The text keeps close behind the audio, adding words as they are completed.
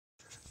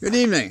Good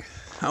evening.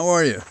 How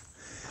are you?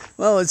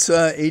 Well, it's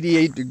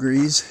 88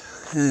 degrees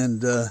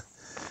and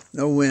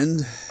no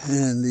wind,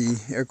 and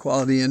the air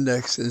quality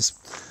index is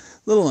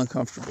a little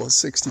uncomfortable. It's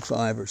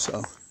 65 or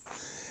so.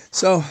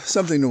 So,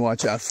 something to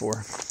watch out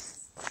for.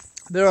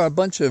 There are a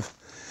bunch of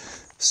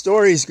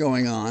stories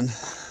going on,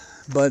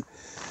 but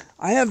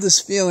I have this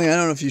feeling, I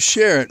don't know if you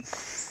share it,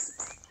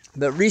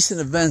 that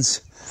recent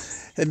events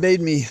had made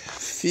me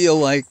feel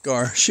like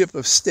our ship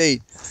of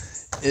state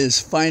is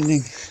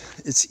finding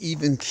its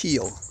even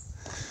keel.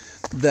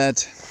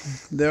 That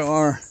there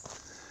are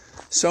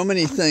so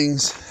many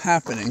things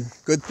happening,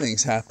 good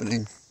things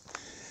happening,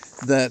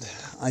 that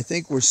I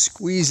think we're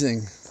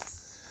squeezing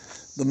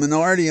the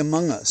minority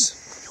among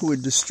us who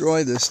would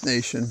destroy this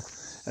nation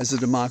as a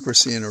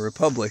democracy and a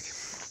republic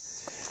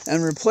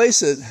and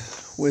replace it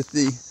with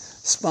the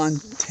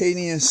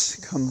spontaneous,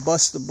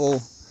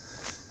 combustible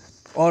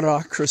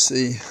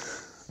autocracy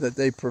that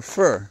they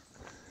prefer,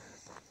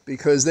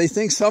 because they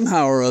think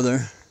somehow or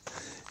other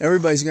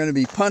everybody's going to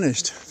be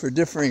punished for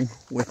differing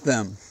with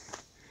them.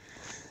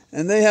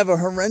 And they have a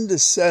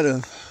horrendous set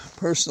of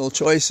personal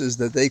choices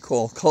that they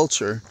call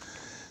culture,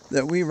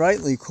 that we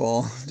rightly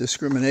call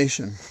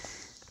discrimination.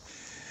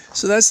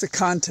 So that's the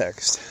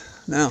context.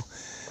 Now,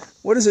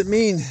 what does it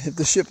mean if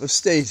the ship of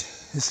state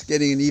is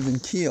getting an even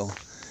keel?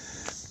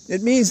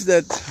 It means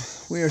that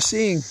we are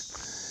seeing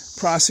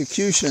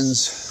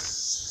prosecutions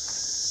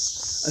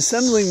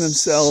assembling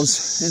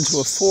themselves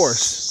into a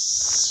force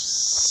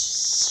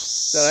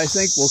that I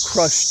think will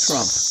crush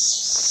Trump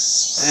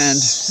and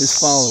his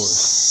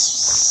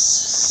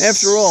followers.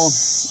 After all,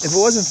 if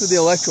it wasn't for the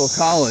Electoral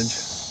College,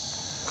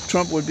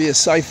 Trump would be a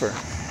cipher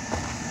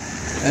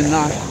and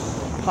not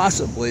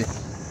possibly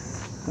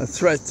a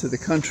threat to the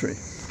country.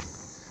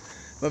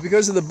 But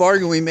because of the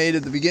bargain we made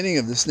at the beginning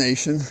of this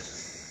nation,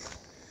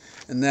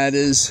 and that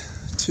is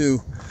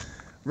to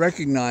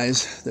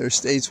recognize there are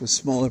states with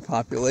smaller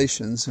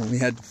populations, and we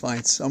had to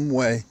find some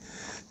way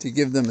to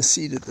give them a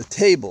seat at the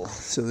table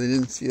so they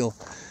didn't feel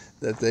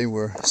that they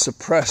were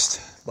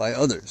suppressed by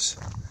others.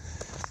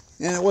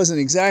 And it wasn't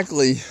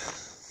exactly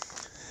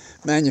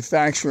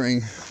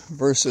manufacturing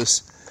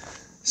versus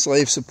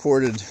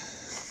slave-supported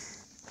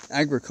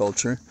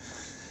agriculture,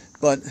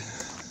 but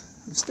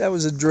that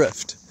was a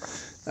drift.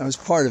 That was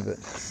part of it.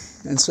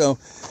 And so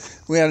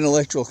we had an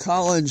electoral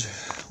college,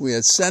 we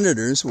had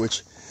senators,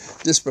 which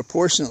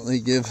disproportionately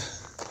give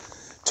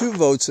 2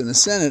 votes in the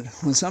Senate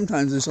when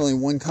sometimes there's only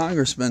 1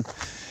 congressman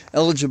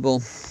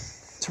eligible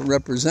to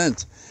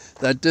represent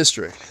that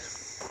district.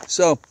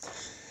 So,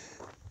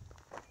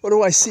 what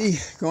do I see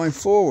going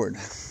forward?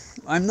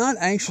 I'm not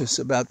anxious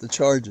about the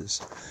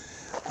charges.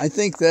 I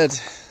think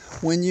that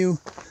when you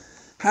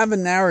have a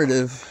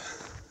narrative,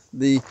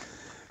 the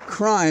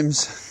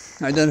crimes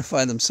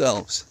identify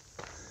themselves.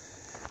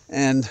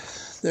 And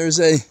there's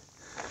a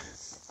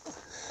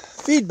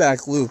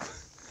feedback loop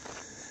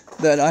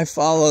that I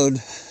followed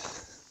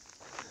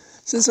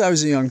since I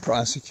was a young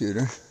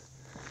prosecutor.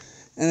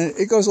 And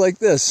it goes like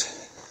this.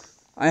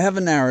 I have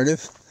a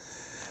narrative,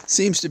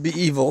 seems to be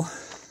evil.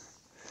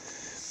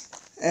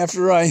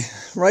 After I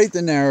write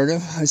the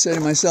narrative, I say to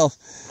myself,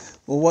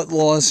 well, what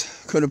laws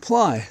could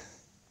apply?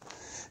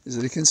 Is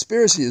it a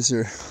conspiracy? Is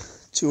there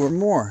 2 or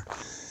more?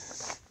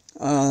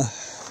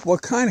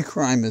 What kind of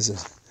crime is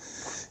it?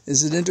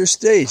 Is it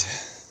interstate?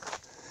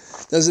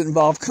 Does it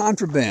involve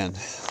contraband,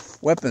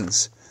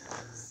 weapons,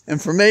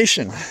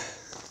 information,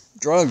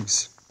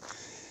 drugs?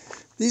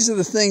 These are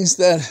the things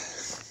that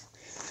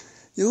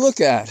you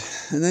look at,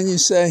 and then you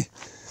say,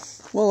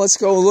 well, let's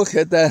go look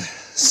at that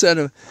set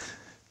of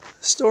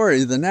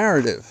story, the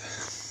narrative.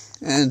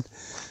 And,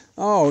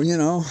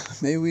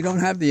 maybe we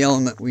don't have the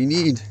element we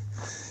need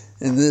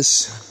in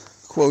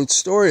this, quote,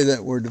 story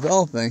that we're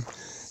developing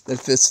that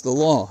fits the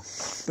law.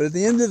 But at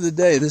the end of the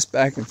day, this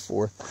back and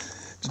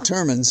forth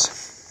determines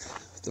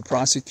the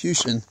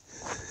prosecution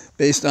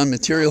based on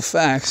material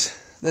facts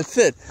that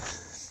fit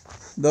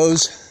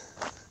those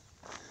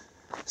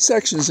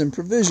sections and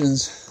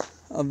provisions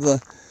of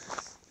the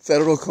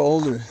federal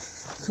code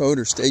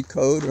or state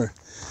code or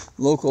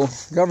local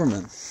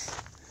government.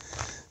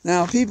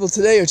 Now, people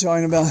today are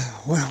talking about,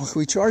 what can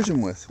we charge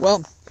them with?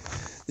 Well,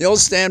 the old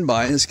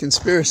standby is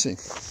conspiracy,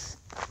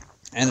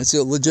 and it's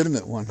a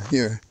legitimate one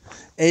here,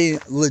 a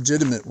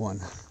legitimate one.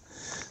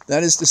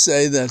 That is to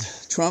say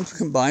that Trump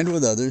combined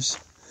with others,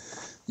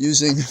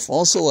 using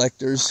false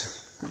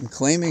electors and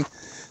claiming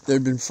there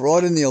had been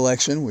fraud in the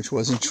election, which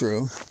wasn't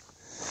true,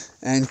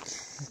 and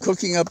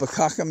cooking up a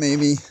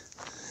cockamamie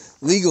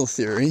legal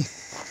theory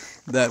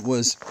that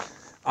was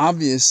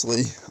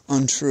obviously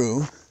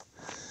untrue,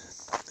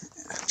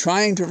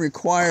 trying to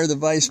require the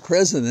vice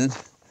president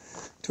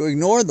to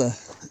ignore the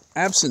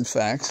absent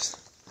facts,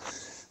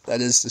 that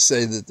is to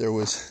say that there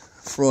was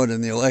fraud in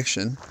the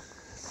election,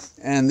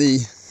 and the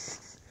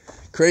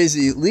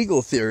crazy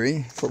legal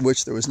theory for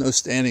which there was no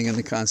standing in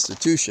the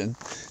Constitution,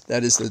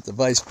 that is that the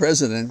vice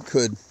president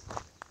could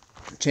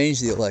change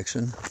the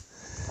election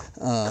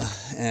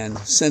and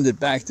send it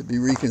back to be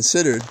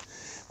reconsidered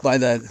by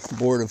that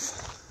board of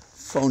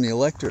phony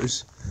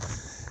electors.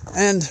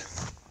 And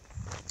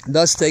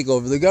thus take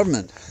over the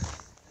government.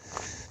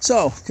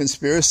 So,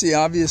 conspiracy,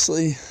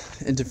 obviously,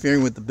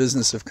 interfering with the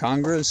business of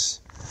Congress,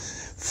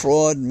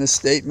 fraud,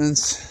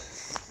 misstatements,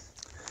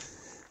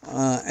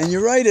 and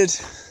you write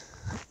it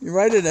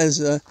as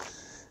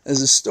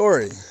a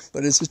story,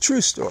 but it's a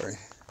true story.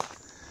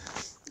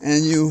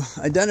 And you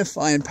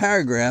identify in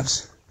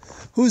paragraphs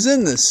who's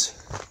in this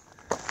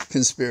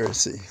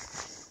conspiracy.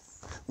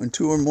 When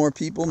two or more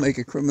people make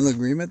a criminal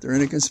agreement, they're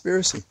in a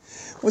conspiracy.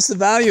 What's the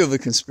value of a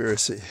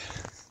conspiracy?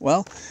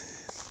 Well,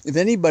 if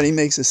anybody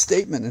makes a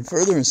statement in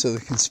furtherance of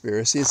the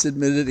conspiracy, it's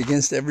admitted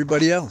against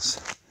everybody else.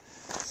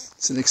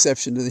 It's an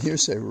exception to the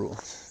hearsay rule.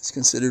 It's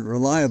considered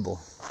reliable.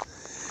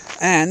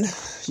 And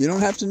you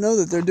don't have to know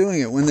that they're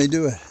doing it when they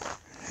do it,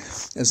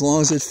 as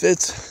long as it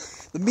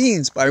fits the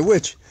means by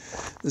which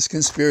this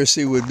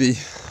conspiracy would be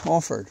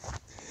offered.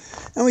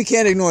 And we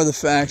can't ignore the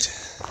fact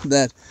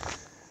that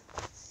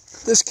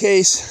this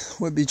case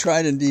would be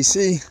tried in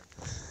D.C.,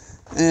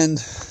 and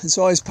it's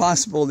always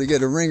possible to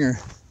get a ringer.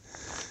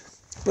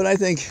 But I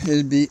think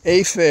it'd be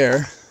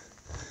fair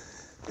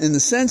in the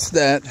sense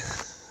that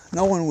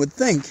no one would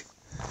think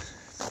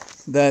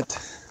that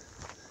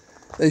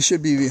they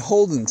should be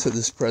beholden to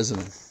this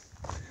president,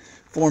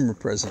 former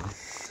president.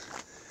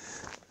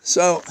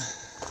 So,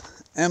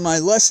 am I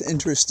less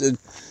interested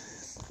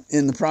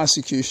in the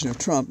prosecution of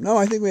Trump? No,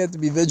 I think we have to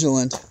be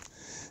vigilant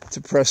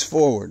to press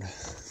forward.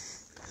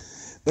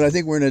 But I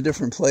think we're in a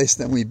different place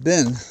than we've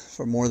been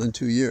for more than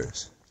 2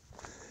 years.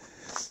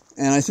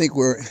 And I think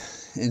we're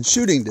in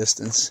shooting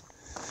distance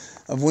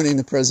of winning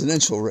the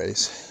presidential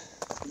race.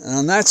 And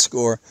on that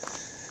score,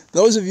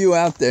 those of you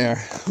out there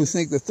who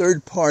think the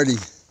third party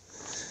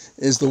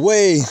is the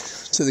way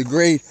to the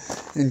great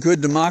and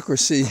good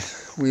democracy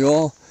we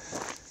all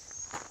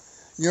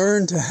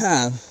yearn to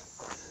have,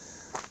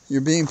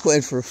 you're being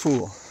played for a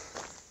fool.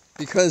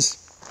 Because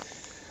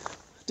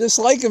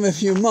dislike him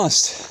if you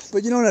must,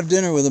 but you don't have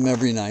dinner with him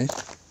every night.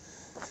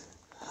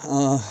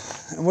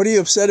 And what are you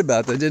upset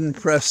about? They didn't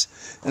press,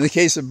 in the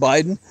case of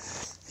Biden,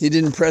 he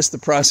didn't press the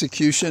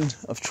prosecution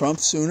of Trump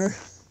sooner.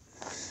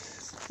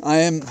 I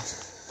am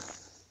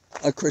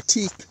a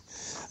critic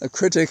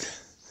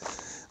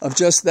of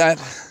just that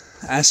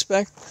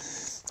aspect.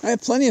 I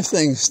have plenty of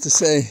things to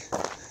say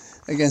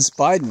against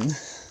Biden,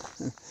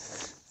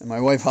 and my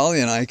wife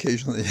Holly and I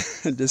occasionally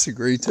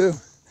disagree too.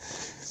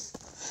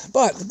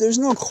 But there's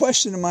no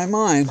question in my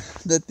mind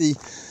that the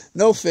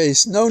no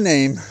face, no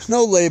name,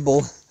 no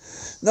label,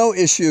 no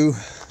issue,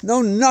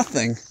 no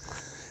nothing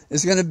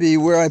is going to be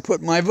where I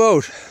put my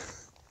vote.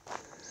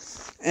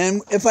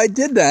 And if I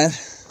did that,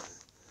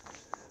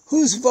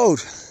 whose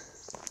vote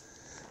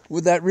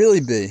would that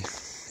really be?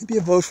 It'd be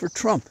a vote for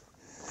Trump.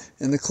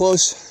 In the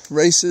close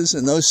races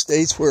in those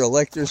states where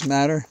electors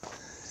matter,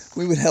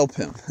 we would help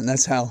him, and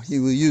that's how he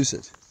will use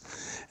it.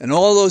 And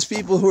all those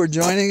people who are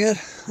joining it,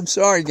 I'm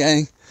sorry,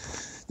 gang,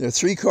 they're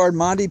 3-card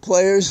Monty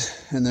players,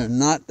 and they're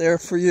not there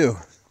for you.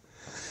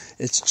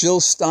 It's Jill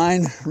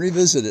Stein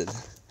revisited.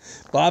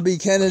 Bobby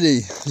Kennedy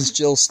is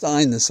Jill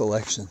Stein this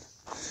election.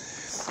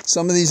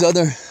 Some of these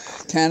other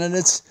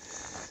candidates,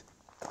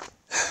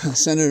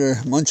 Senator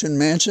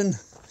Manchin,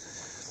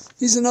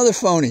 he's another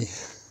phony.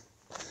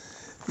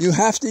 You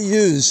have to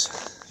use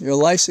your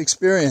life's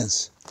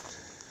experience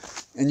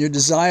and your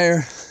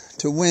desire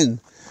to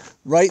win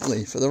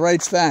rightly, for the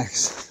right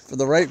facts, for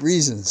the right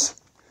reasons,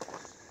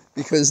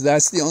 because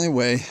that's the only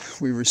way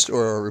we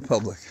restore our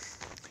republic.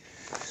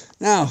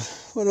 Now,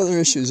 what other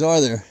issues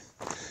are there?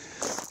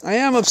 I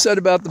am upset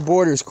about the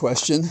borders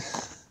question,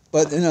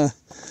 but in a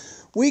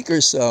week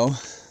or so,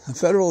 a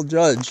federal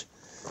judge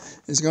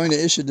is going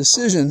to issue a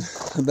decision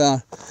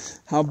about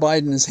how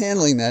Biden is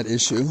handling that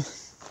issue.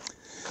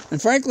 And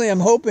frankly,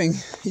 I'm hoping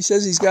he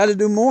says he's got to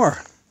do more.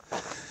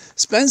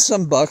 Spend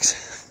some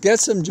bucks, get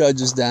some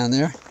judges down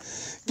there,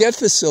 get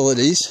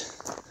facilities.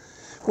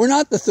 We're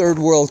not the third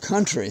world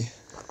country.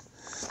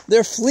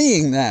 They're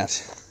fleeing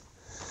that.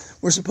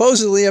 We're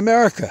supposedly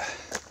America.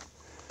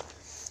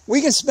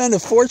 We can spend a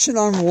fortune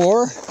on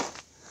war,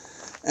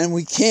 and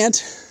we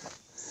can't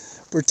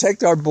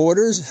protect our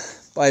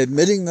borders by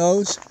admitting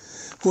those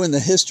who in the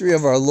history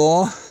of our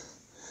law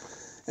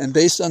and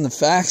based on the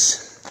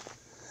facts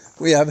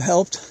we have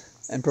helped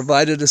and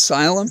provided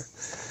asylum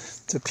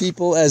to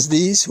people as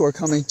these who are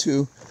coming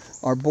to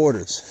our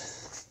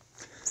borders.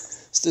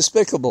 It's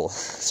despicable.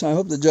 So I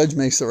hope the judge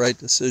makes the right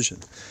decision.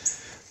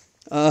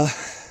 I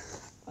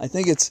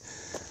think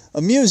it's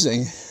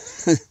amusing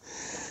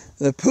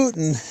that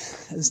Putin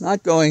is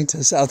not going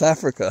to South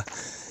Africa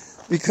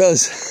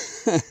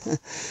because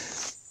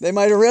they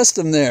might arrest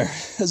him there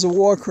as a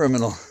war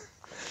criminal.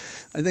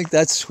 I think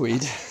that's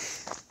sweet.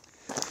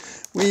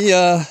 We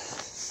have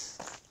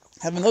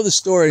another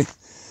story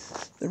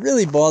that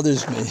really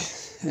bothers me,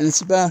 and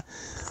it's about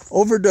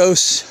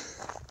overdose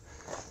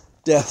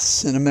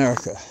deaths in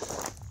America.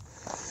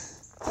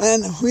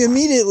 And we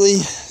immediately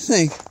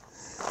think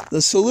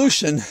the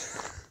solution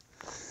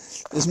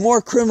is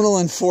more criminal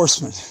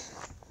enforcement.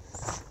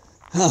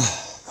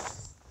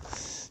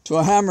 To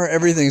a hammer,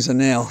 everything's a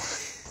nail.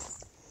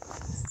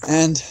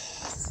 And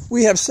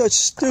we have such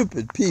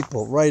stupid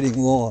people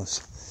writing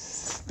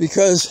laws.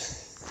 Because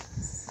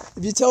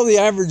if you tell the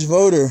average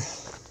voter,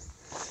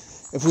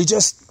 if we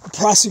just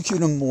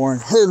prosecute them more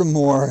and hurt them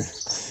more, and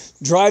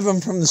drive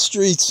them from the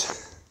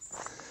streets,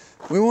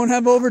 we won't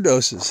have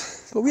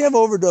overdoses. But we have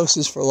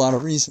overdoses for a lot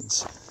of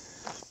reasons.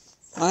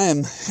 I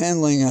am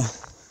handling a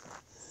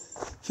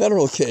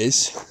federal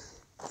case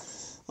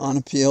on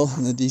appeal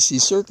in the D.C.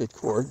 Circuit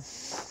Court.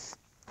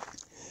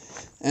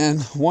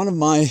 And one of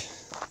my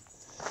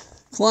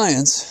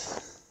clients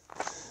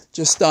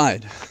just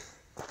died.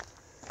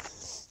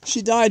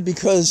 She died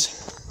because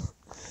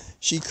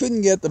she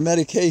couldn't get the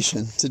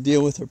medication to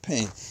deal with her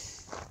pain.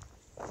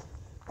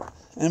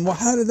 And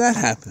how did that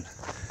happen?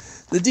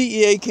 The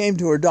DEA came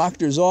to her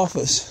doctor's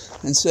office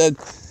and said,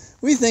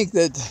 we think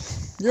that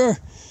you're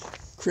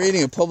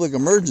creating a public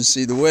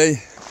emergency the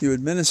way you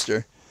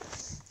administer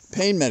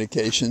pain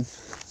medication,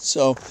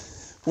 so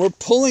we're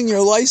pulling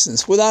your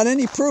license without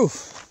any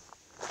proof.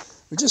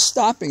 We're just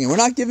stopping it. We're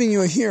not giving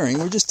you a hearing.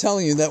 We're just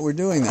telling you that we're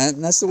doing that,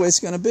 and that's the way it's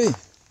going to be.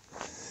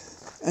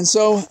 And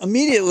so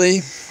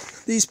immediately,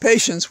 these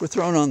patients were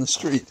thrown on the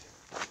street.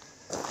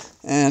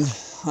 And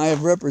I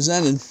have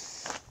represented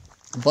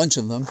a bunch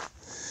of them,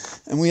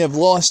 and we have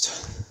lost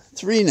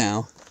 3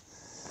 now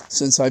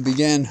since I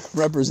began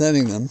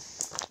representing them.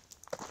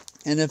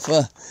 And if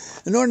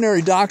an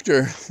ordinary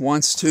doctor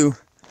wants to,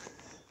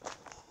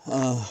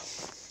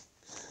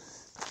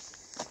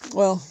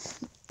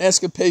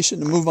 ask a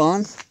patient to move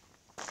on,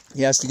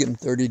 he has to give them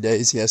 30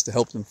 days. He has to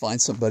help them find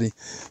somebody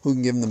who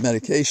can give them the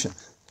medication.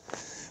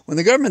 When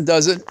the government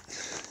does it,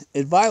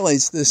 it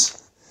violates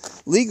this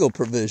legal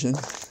provision,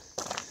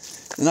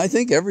 and I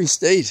think every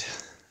state,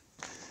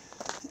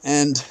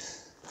 and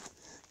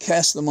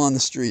cast them on the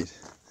street.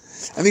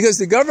 And because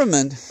the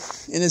government,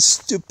 in its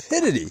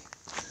stupidity,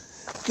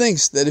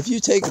 thinks that if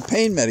you take a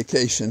pain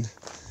medication,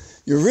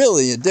 you're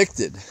really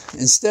addicted,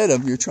 instead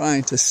of you're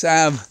trying to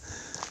salve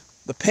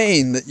the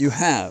pain that you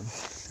have.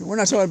 And we're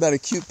not talking about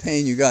acute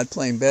pain you got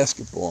playing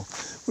basketball.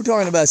 We're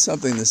talking about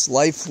something that's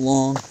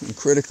lifelong and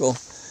critical,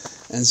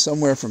 and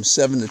somewhere from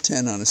 7 to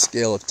 10 on a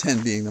scale of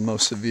 10 being the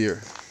most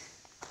severe.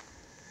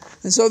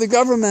 And so the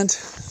government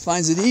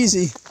finds it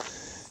easy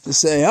to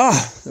say,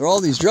 there are all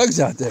these drugs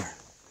out there.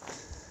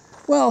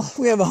 Well,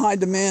 we have a high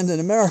demand in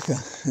America,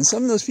 and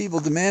some of those people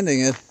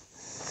demanding it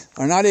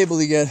are not able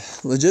to get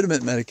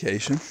legitimate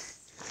medication.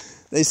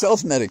 They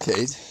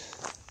self-medicate,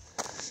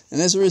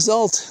 and as a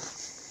result,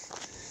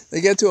 they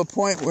get to a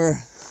point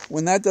where,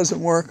 when that doesn't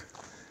work,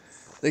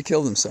 they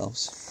kill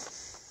themselves.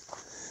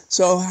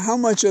 So how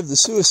much of the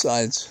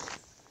suicides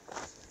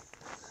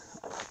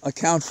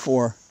account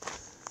for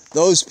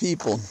those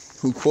people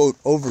who, quote,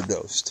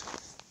 overdosed?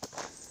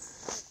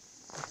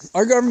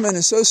 Our government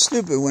is so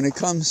stupid when it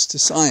comes to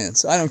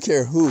science. I don't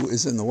care who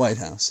is in the White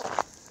House.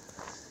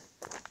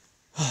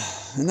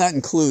 And that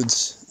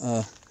includes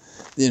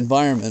the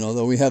environment,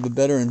 although we have a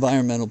better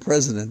environmental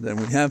president than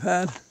we have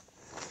had.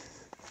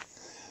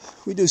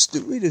 We do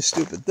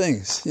stupid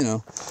things,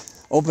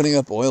 opening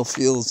up oil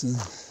fields and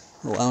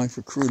allowing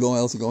for crude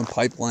oil to go in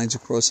pipelines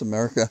across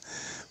America,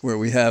 where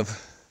we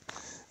have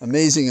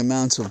amazing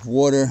amounts of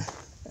water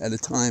at a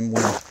time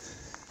when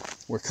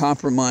we're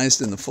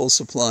compromised in the full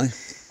supply.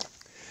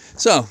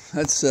 So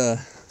that's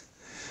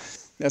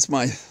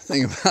my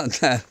thing about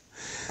that,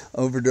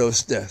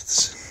 overdose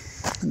deaths.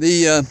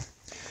 The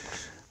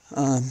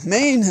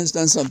Maine has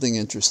done something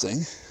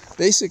interesting.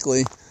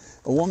 Basically,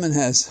 a woman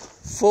has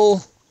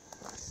full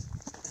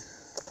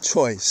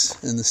choice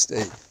in the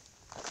state.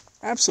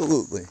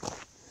 Absolutely.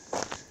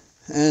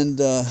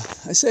 And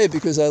I say it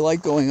because I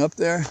like going up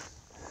there,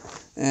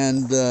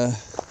 and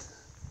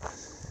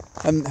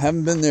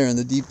haven't been there in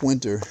the deep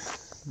winter,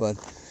 but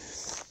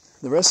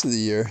the rest of the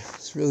year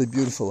it's really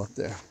beautiful up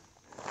there.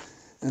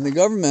 And the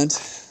government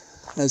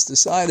has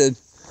decided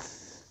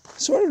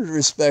sort of to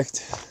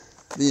respect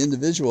the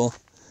individual,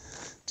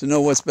 to know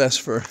what's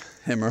best for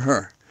him or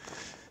her.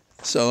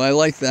 So I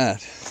like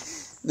that.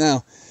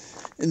 Now,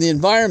 in the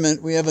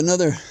environment, we have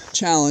another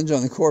challenge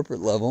on the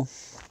corporate level.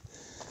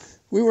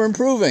 We were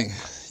improving,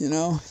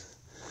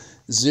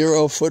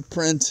 zero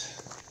footprint,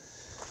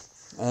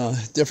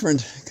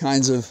 different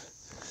kinds of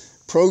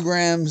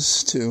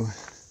programs to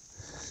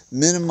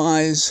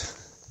minimize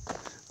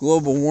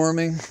global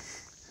warming.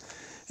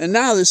 And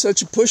now there's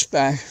such a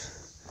pushback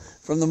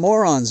from the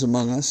morons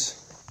among us,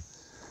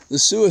 the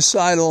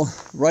suicidal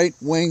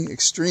right-wing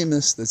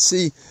extremists that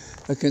see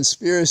a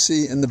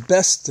conspiracy in the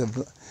best of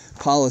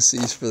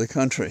policies for the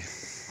country.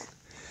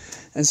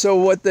 And so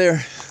what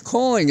they're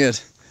calling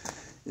it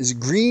is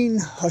green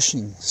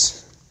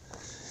hushings.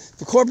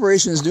 If a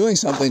corporation is doing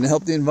something to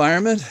help the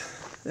environment,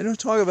 they don't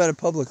talk about it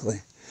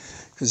publicly,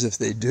 because if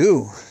they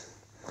do,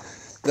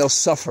 they'll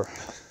suffer.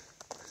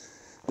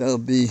 There'll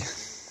be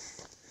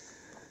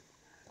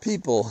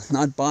people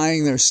not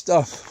buying their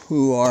stuff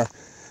who are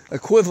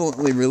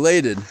equivalently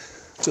related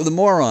to the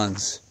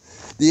morons,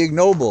 the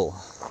ignoble,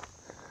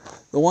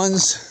 the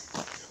ones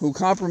who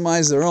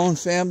compromise their own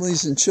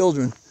families and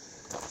children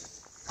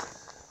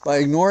by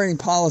ignoring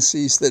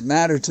policies that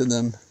matter to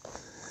them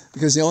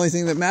because the only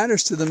thing that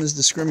matters to them is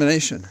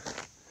discrimination.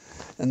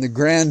 And the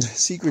grand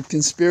secret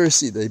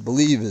conspiracy they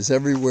believe is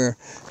everywhere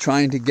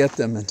trying to get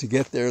them and to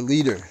get their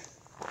leader,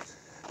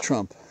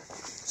 Trump.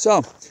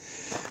 So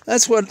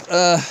that's what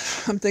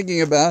I'm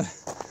thinking about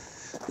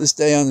this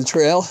day on the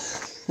trail.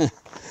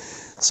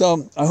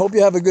 So I hope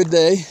you have a good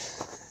day,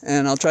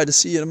 and I'll try to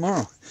see you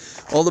tomorrow.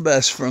 All the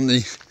best from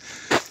the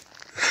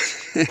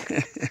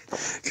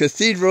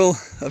Cathedral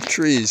of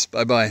Trees.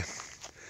 Bye-bye.